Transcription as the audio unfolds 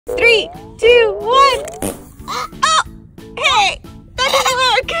3, 2, 1. Oh! Hey! That didn't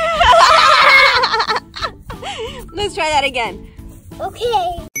work! Let's try that again.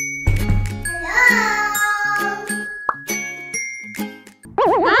 Okay. Hello.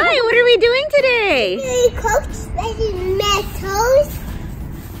 Hi, what are we doing today? Mentos.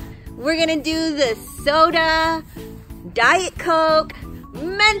 We're gonna do the soda, Diet Coke,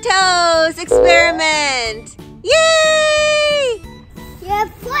 Mentos experiment. Yay! Yeah,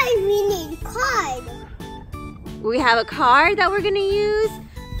 boy, we need a card. We have a card that we're gonna use.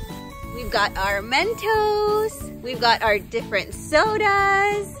 We've got our Mentos. We've got our different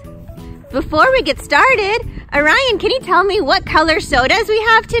sodas. Before we get started, Arayan, can you tell me what color sodas we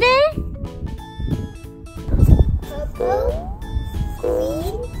have today? Purple,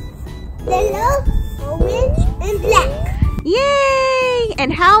 green, yellow, orange, and black. Yay!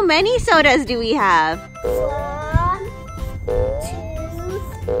 And how many sodas do we have? 1, 2,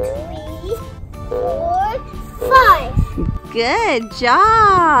 3, 4, 5. Good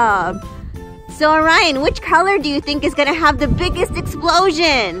job! So Arayan, which color do you think is gonna have the biggest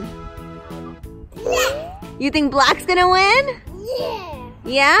explosion? Black. You think black's gonna win? Yeah.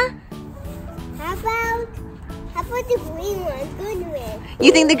 Yeah? How about the green one's gonna win?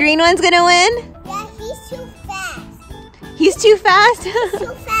 You think the green one's gonna win? Yeah, he's too fast. He's too fast? He's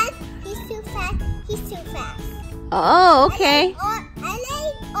too fast. He's too fast. He's too fast. Oh, okay. I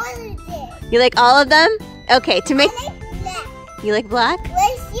like all of them. You like all of them? Okay, to make... I like black. You like black?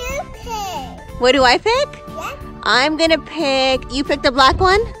 What's your pick? What do I pick? Yeah? I'm gonna pick... You pick the black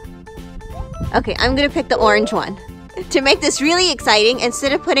one? Okay, I'm gonna pick the orange one. To make this really exciting,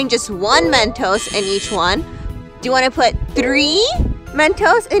 instead of putting just one Mentos in each one, do you want to put 3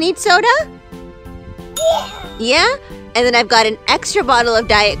 Mentos in each soda? Yeah. Yeah? And then I've got an extra bottle of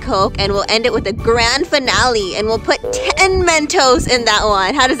Diet Coke, and we'll end it with a grand finale, and we'll put 10 Mentos in that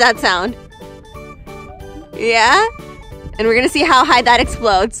one. How does that sound? Yeah? And we're gonna see how high that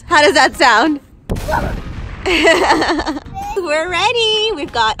explodes. How does that sound? We're ready.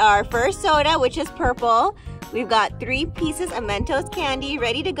 We've got our first soda, which is purple. We've got 3 pieces of Mentos candy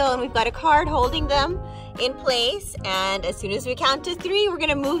ready to go, and we've got a card holding them in place. And as soon as we count to 3, we're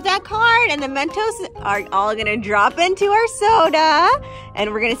gonna move that card, and the Mentos are all gonna drop into our soda.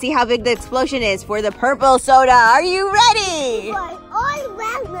 And we're gonna see how big the explosion is for the purple soda. Are you ready? All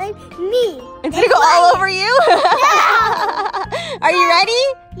around like me. It's gonna go all over you? Are you ready?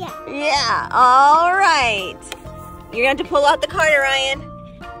 Yeah. Yeah, all right. You're gonna have to pull out the card, Arayan.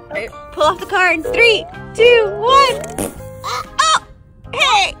 All right, pull off the card. 3, 2, 1. Oh,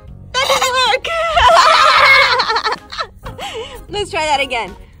 hey, that didn't work. Let's try that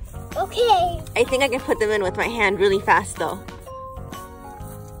again. Okay. I think I can put them in with my hand really fast though.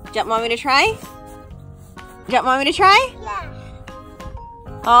 Jump, want me to try? Jump, want me to try? Yeah.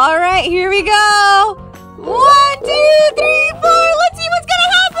 All right, here we go. 1, 2, 3, 4. Let's see what's gonna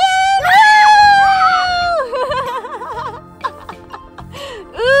happen.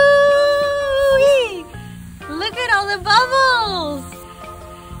 Ooh! Look at all the bubbles.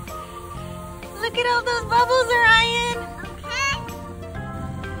 Look at all those bubbles, Arayan. Okay.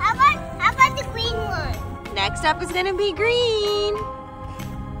 How about the green one? Next up is gonna be green.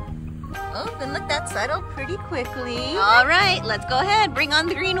 Oh, and look, that settled pretty quickly. All right, let's go ahead. Bring on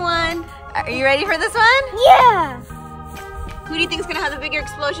the green one. Are you ready for this one? Yeah. Who do you think is gonna have the bigger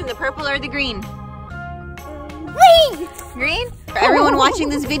explosion, the purple or the green? Green. Green? For everyone watching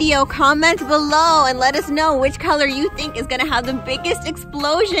this video, comment below and let us know which color you think is gonna have the biggest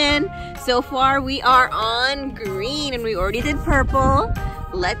explosion. So far, we are on green, and we already did purple.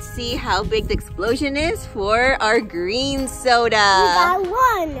 Let's see how big the explosion is for our green soda. We got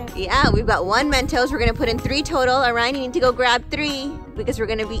 1. Yeah, we've got 1 Mentos. We're gonna put in 3 total. Arayan, you need to go grab 3 because we're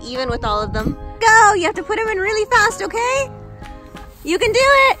gonna be even with all of them. Go! You have to put them in really fast, okay? You can do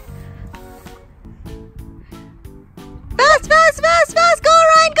it! Fast, fast, fast, fast! Go,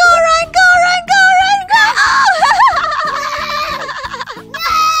 Arayan! Go, Arayan! Go, Arayan! Go, Arayan! Go!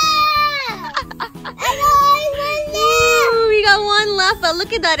 Ooh, we got 1 left, but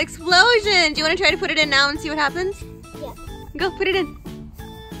look at that explosion. Do you want to try to put it in now and see what happens? Yeah. Go, put it in.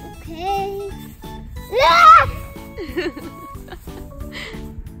 Okay.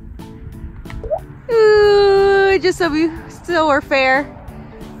 Ooh, just so we're fair.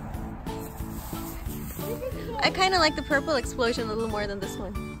 I kind of like the purple explosion a little more than this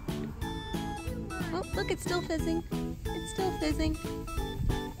one. Oh, look, it's still fizzing. It's still fizzing.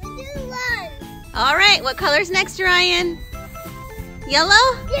 All right, what color's next, Arayan?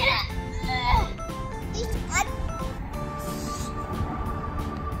 Yellow? Yeah.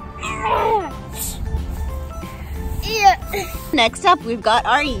 Yeah. Next up, we've got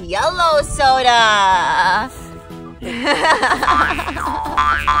our yellow soda.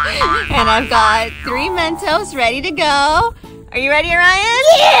 And I've got 3 Mentos ready to go. Are you ready, Arayan?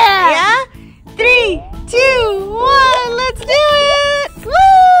 Yeah! Yeah? 3, 2, 1, let's do it! Woo!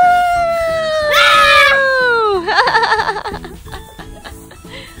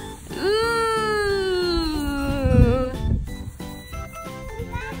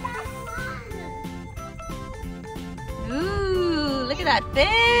 Ooh, look at that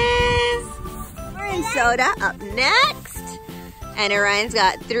fizz! Orange soda up next. And Arayan's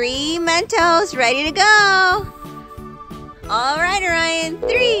got 3 Mentos ready to go. All right, Arayan,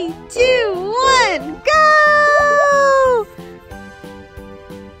 3, 2, 1, go!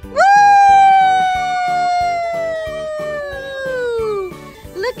 Woo!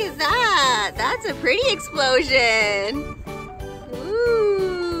 Look at that. That's a pretty explosion.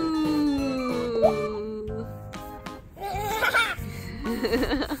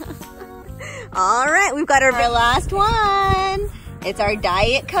 All right, we've got our last one. It's our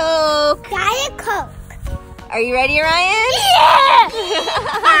Diet Coke. Diet Coke. Are you ready, Arayan? Yeah!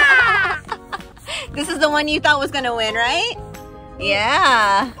 This is the one you thought was gonna win, right?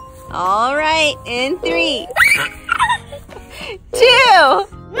 Yeah. All right, in 3, 2, 1,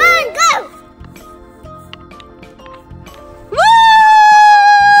 go!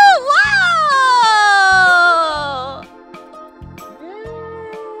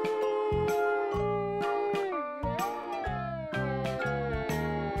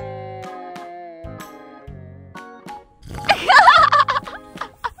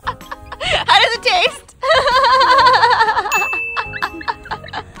 How does it taste?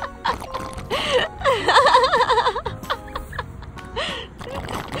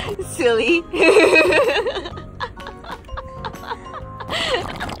 Silly.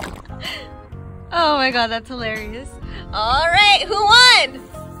 Oh my god, that's hilarious. All right, who won?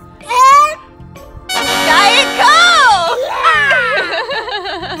 Diet Coke!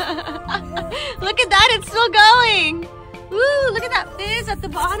 Look at that, it's still going. Woo, look at that fizz at the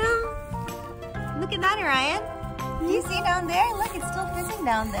bottom. Look at that, Arayan. Do you see down there? Look, it's still fizzing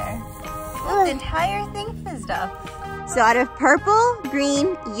down there. Look, the entire thing fizzed up. So out of purple,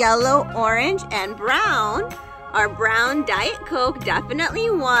 green, yellow, orange, and brown, our brown Diet Coke definitely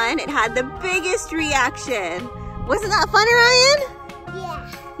won. It had the biggest reaction. Wasn't that fun, Arayan?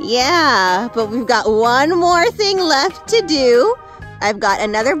 Yeah. Yeah, but we've got one more thing left to do. I've got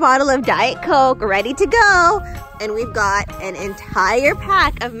another bottle of Diet Coke ready to go. And we've got an entire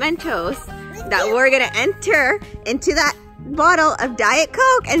pack of Mentos that we're gonna enter into that bottle of Diet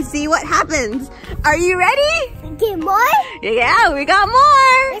Coke and see what happens. Are you ready? Get more? Yeah, we got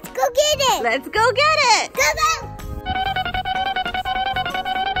more. Let's go get it. Let's go get it. Go,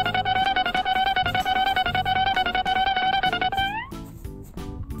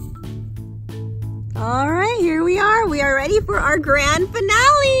 go. All right, here we are. We are ready for our grand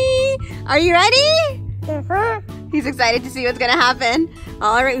finale. Are you ready? He's excited to see what's gonna happen.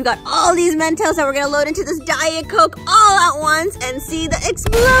 All right, we've got all these Mentos that we're gonna load into this Diet Coke all at once and see the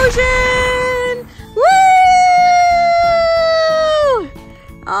explosion. Woo!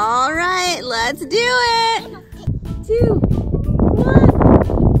 All right, let's do it. 2, 1.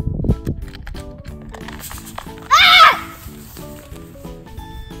 Ah!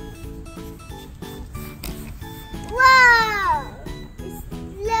 Wow! It's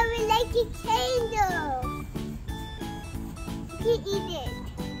glowing like a candle. You can eat it.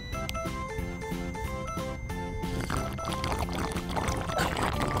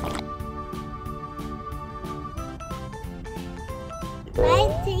 Bye,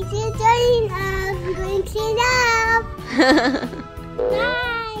 thanks for joining us. I'm going to clean up.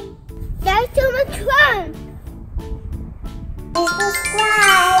 Bye. There's so much fun.